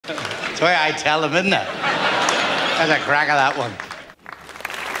the way I tell them, isn't it? That's a crack of that one.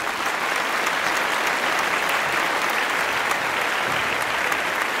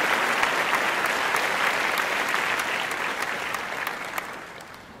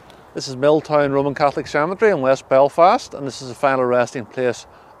 This is Milltown Roman Catholic Cemetery in West Belfast, and this is the final resting place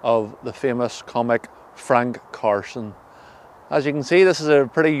of the famous comic Frank Carson. As you can see, this is a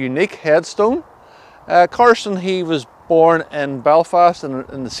pretty unique headstone. Carson, he was born in Belfast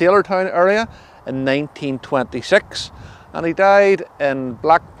in the Sailortown area in 1926, and he died in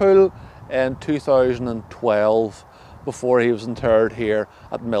Blackpool in 2012 before he was interred here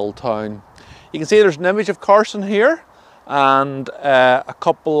at Milltown. You can see there's an image of Carson here, and a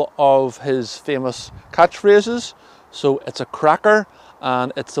couple of his famous catchphrases. So it's a cracker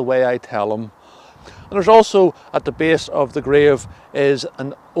and it's the way I tell them. And there's also at the base of the grave is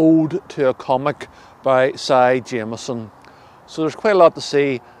an ode to a comic by Cy Jameson. So there's quite a lot to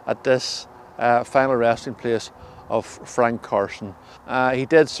see at this final resting place of Frank Carson. He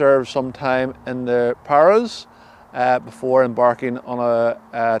did serve some time in the Paras before embarking on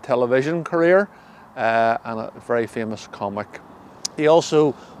a television career. And a very famous comic. He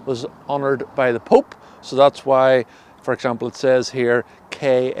also was honoured by the Pope, so that's why, for example, it says here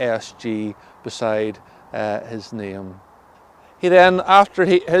KSG beside his name. He then, after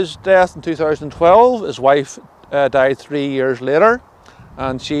his death in 2012, his wife died 3 years later,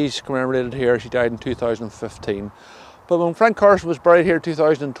 and she's commemorated here. She died in 2015. But when Frank Carson was buried here in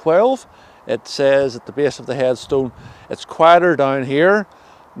 2012, it says at the base of the headstone, it's quieter down here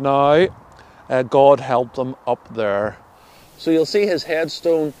now. God helped them up there. So you'll see his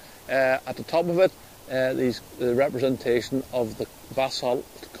headstone at the top of it, the representation of the basalt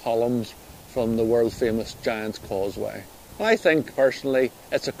columns from the world famous Giant's Causeway. And I think personally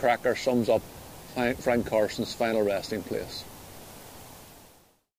it's a cracker, sums up Frank Carson's final resting place.